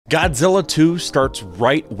Godzilla 2 starts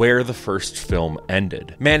right where the first film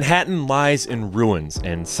ended. Manhattan lies in ruins,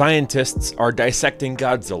 and scientists are dissecting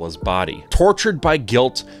Godzilla's body. Tortured by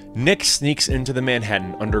guilt, Nick sneaks into the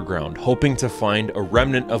Manhattan underground, hoping to find a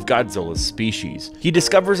remnant of Godzilla's species. He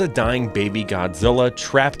discovers a dying baby Godzilla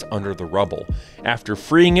trapped under the rubble. After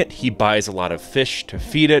freeing it, he buys a lot of fish to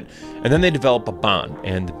feed it, and then they develop a bond,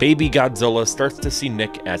 and the baby Godzilla starts to see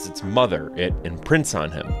Nick as its mother. It imprints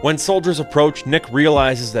on him. When soldiers approach, Nick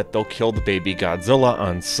realizes that they'll kill the baby Godzilla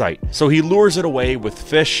on sight, so he lures it away with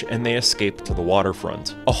fish and they escape to the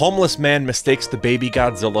waterfront. A homeless man mistakes the baby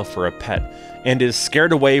Godzilla for a pet, and is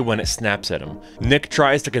scared away when it snaps at him. Nick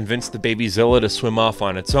tries to convince the baby Zilla to swim off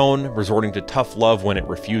on its own, resorting to tough love when it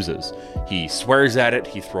refuses. He swears at it,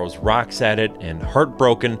 he throws rocks at it, and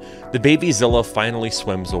heartbroken, the baby Zilla finally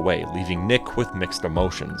swims away, leaving Nick with mixed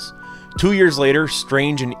emotions. 2 years later,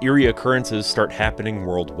 strange and eerie occurrences start happening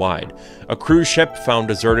worldwide. A cruise ship found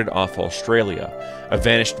deserted off Australia, a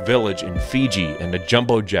vanished village in Fiji, and a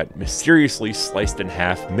jumbo jet mysteriously sliced in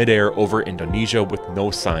half midair over Indonesia with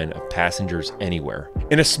no sign of passengers anywhere.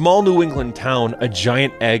 In a small New England town, a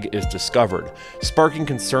giant egg is discovered, sparking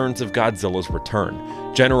concerns of Godzilla's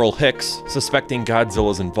return. General Hicks, suspecting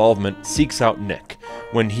Godzilla's involvement, seeks out Nick.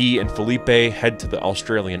 When he and Felipe head to the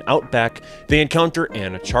Australian outback, they encounter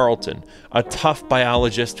Anna Charlton, a tough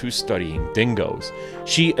biologist who's studying dingoes.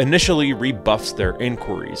 She initially rebuffs their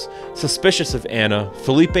inquiries. Suspicious of Anna,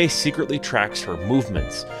 Felipe secretly tracks her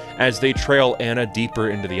movements. As they trail Anna deeper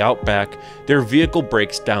into the outback, their vehicle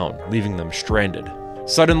breaks down, leaving them stranded.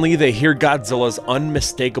 Suddenly, they hear Godzilla's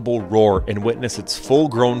unmistakable roar and witness its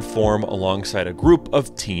full-grown form alongside a group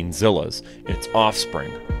of teen Zillas, its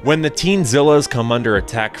offspring. When the teen Zillas come under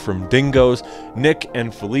attack from dingoes, Nick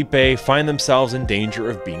and Felipe find themselves in danger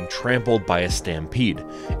of being trampled by a stampede.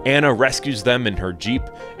 Anna rescues them in her Jeep,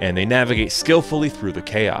 and they navigate skillfully through the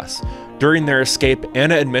chaos. During their escape,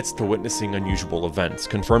 Anna admits to witnessing unusual events,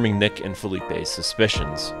 confirming Nick and Felipe's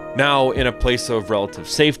suspicions. Now, in a place of relative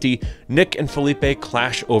safety, Nick and Felipe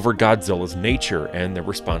clash over Godzilla's nature and their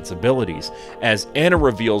responsibilities, as Anna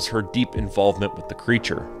reveals her deep involvement with the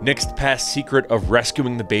creature. Nick's past secret of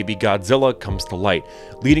rescuing the baby Godzilla comes to light,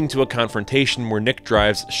 leading to a confrontation where Nick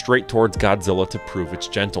drives straight towards Godzilla to prove its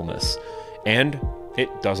gentleness. And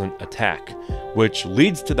it doesn't attack, which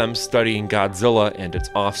leads to them studying Godzilla and its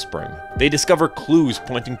offspring. They discover clues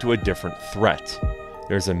pointing to a different threat.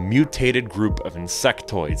 There's a mutated group of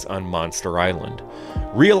insectoids on Monster Island.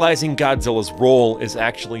 Realizing Godzilla's role is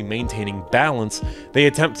actually maintaining balance, they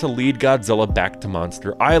attempt to lead Godzilla back to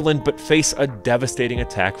Monster Island, but face a devastating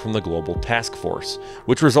attack from the Global Task Force,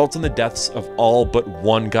 which results in the deaths of all but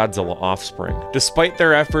one Godzilla offspring. Despite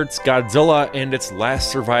their efforts, Godzilla and its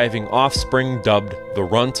last surviving offspring, dubbed the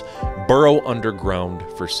Runt, burrow underground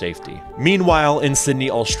for safety. Meanwhile, in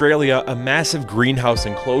Sydney, Australia, a massive greenhouse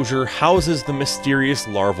enclosure houses the mysterious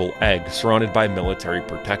larval egg surrounded by military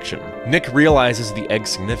protection. Nick realizes the egg's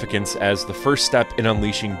significance as the first step in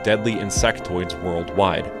unleashing deadly insectoids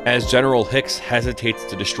worldwide. As General Hicks hesitates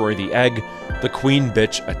to destroy the egg, the queen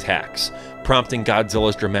bitch attacks, prompting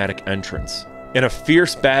Godzilla's dramatic entrance. In a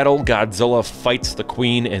fierce battle, Godzilla fights the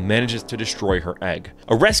queen and manages to destroy her egg.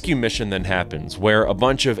 A rescue mission then happens, where a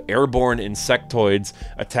bunch of airborne insectoids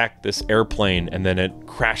attack this airplane and then it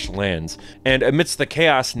crash lands. And amidst the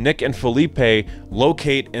chaos, Nick and Felipe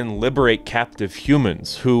locate and liberate captive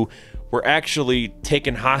humans who were actually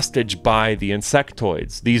taken hostage by the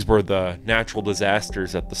insectoids. These were the natural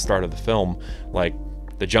disasters at the start of the film, like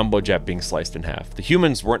the jumbo jet being sliced in half. The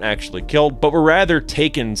humans weren't actually killed, but were rather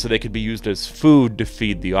taken so they could be used as food to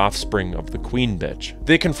feed the offspring of the queen bitch.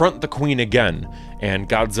 They confront the queen again, and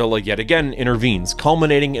Godzilla yet again intervenes,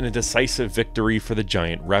 culminating in a decisive victory for the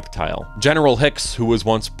giant reptile. General Hicks, who was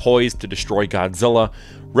once poised to destroy Godzilla,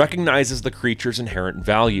 recognizes the creature's inherent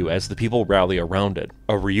value as the people rally around it.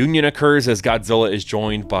 A reunion occurs as Godzilla is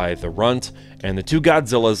joined by the Runt, and the two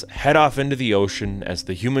Godzillas head off into the ocean as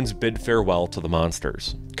the humans bid farewell to the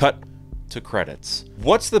monsters. Cut to credits.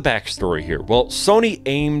 What's the backstory here? Well, Sony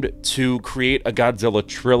aimed to create a Godzilla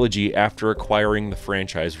trilogy after acquiring the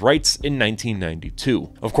franchise rights in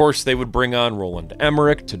 1992. Of course, they would bring on Roland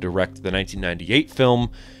Emmerich to direct the 1998 film,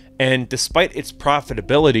 and despite its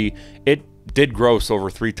profitability, it did gross over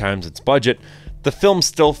 3 times its budget. The film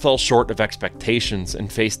still fell short of expectations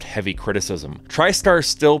and faced heavy criticism. TriStar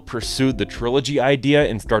still pursued the trilogy idea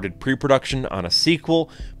and started pre-production on a sequel,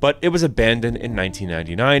 but it was abandoned in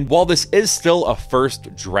 1999. While this is still a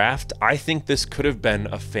first draft, I think this could have been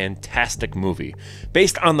a fantastic movie.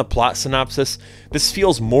 Based on the plot synopsis, this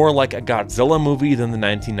feels more like a Godzilla movie than the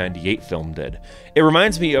 1998 film did. It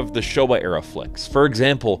reminds me of the Showa era flicks. For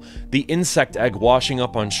example, the insect egg washing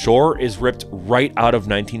up on shore is ripped right out of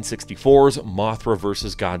 1964's Mothra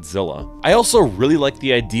vs. Godzilla. I also really like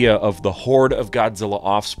the idea of the horde of Godzilla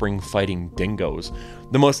offspring fighting dingoes.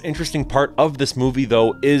 The most interesting part of this movie,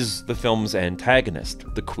 though, is the film's antagonist,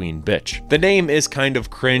 the Queen Bitch. The name is kind of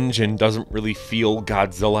cringe and doesn't really feel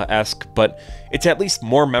Godzilla-esque, but it's at least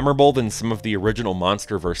more memorable than some of the original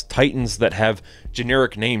MonsterVerse titans that have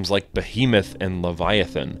generic names like Behemoth and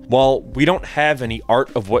Leviathan. While we don't have any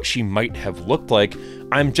art of what she might have looked like,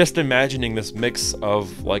 I'm just imagining this mix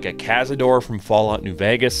of like a Cazador from Fallout New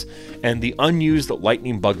Vegas and the unused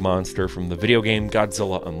lightning bug monster from the video game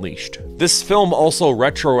Godzilla Unleashed. This film also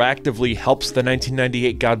retroactively helps the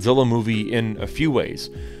 1998 Godzilla movie in a few ways.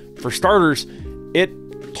 For starters, it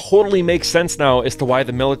totally makes sense now as to why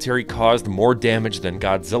the military caused more damage than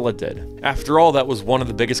Godzilla did. After all, that was one of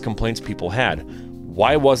the biggest complaints people had.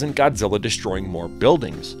 Why wasn't Godzilla destroying more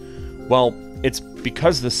buildings? Well, it's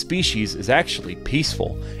because the species is actually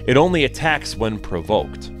peaceful. It only attacks when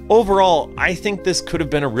provoked. Overall, I think this could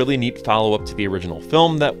have been a really neat follow-up to the original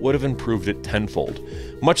film that would have improved it tenfold,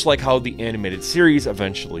 much like how the animated series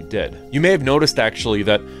eventually did. You may have noticed actually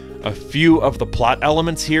that a few of the plot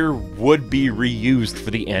elements here would be reused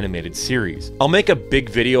for the animated series. I'll make a big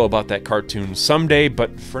video about that cartoon someday,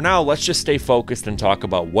 but for now, let's just stay focused and talk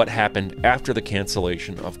about what happened after the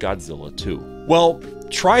cancellation of Godzilla 2. Well,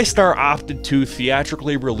 TriStar opted to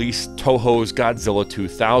theatrically release Toho's Godzilla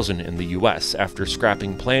 2000 in the US after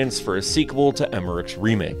scrapping plans for a sequel to Emmerich's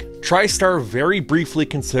remake. TriStar very briefly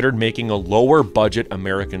considered making a lower-budget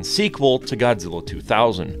American sequel to Godzilla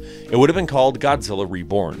 2000. It would have been called Godzilla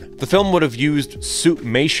Reborn. The film would have used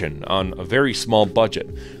suitmation on a very small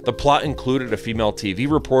budget. The plot included a female TV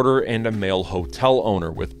reporter and a male hotel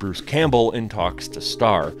owner, with Bruce Campbell in talks to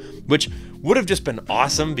star, which would have just been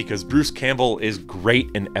awesome because Bruce Campbell is great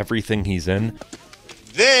in everything he's in.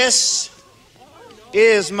 This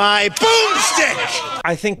is my boomstick!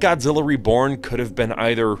 I think Godzilla Reborn could have been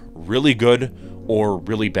either really good or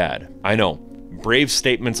really bad. I know, brave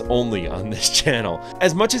statements only on this channel.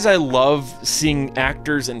 As much as I love seeing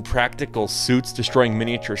actors in practical suits destroying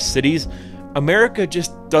miniature cities, America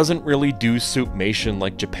just doesn't really do suitmation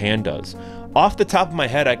like Japan does. Off the top of my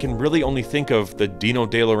head, I can really only think of the Dino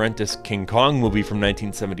De Laurentiis King Kong movie from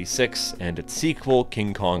 1976 and its sequel,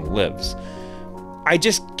 King Kong Lives. I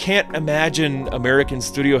just can't imagine American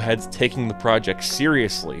studio heads taking the project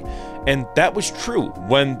seriously, and that was true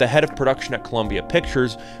when the head of production at Columbia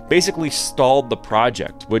Pictures basically stalled the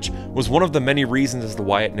project, which was one of the many reasons as to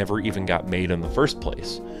why it never even got made in the first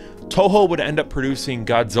place. Toho would end up producing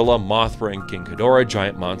Godzilla, Mothra, and King Ghidorah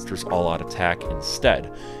Giant Monsters All-Out Attack instead,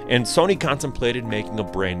 and Sony contemplated making a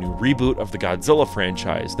brand new reboot of the Godzilla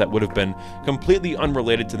franchise that would have been completely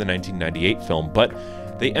unrelated to the 1998 film, but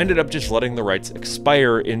they ended up just letting the rights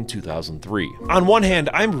expire in 2003. On one hand,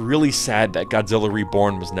 I'm really sad that Godzilla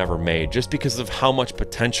Reborn was never made, just because of how much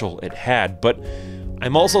potential it had, but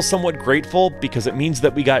I'm also somewhat grateful because it means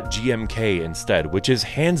that we got GMK instead, which is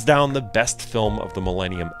hands down the best film of the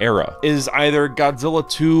Millennium era. Is either Godzilla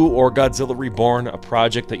 2 or Godzilla Reborn a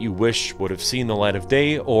project that you wish would have seen the light of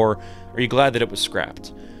day, or are you glad that it was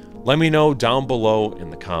scrapped? Let me know down below in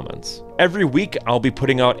the comments. Every week, I'll be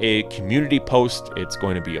putting out a community post. It's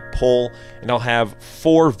going to be a poll, and I'll have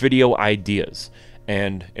 4 video ideas.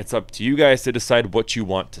 And it's up to you guys to decide what you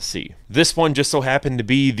want to see. This one just so happened to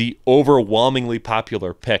be the overwhelmingly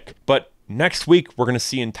popular pick, but next week we're going to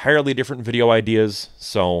see entirely different video ideas,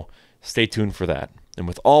 so stay tuned for that. And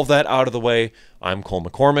with all of that out of the way, I'm Cole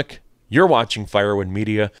McCormick. You're watching Firewood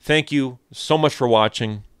Media. Thank you so much for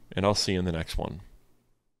watching, and I'll see you in the next one.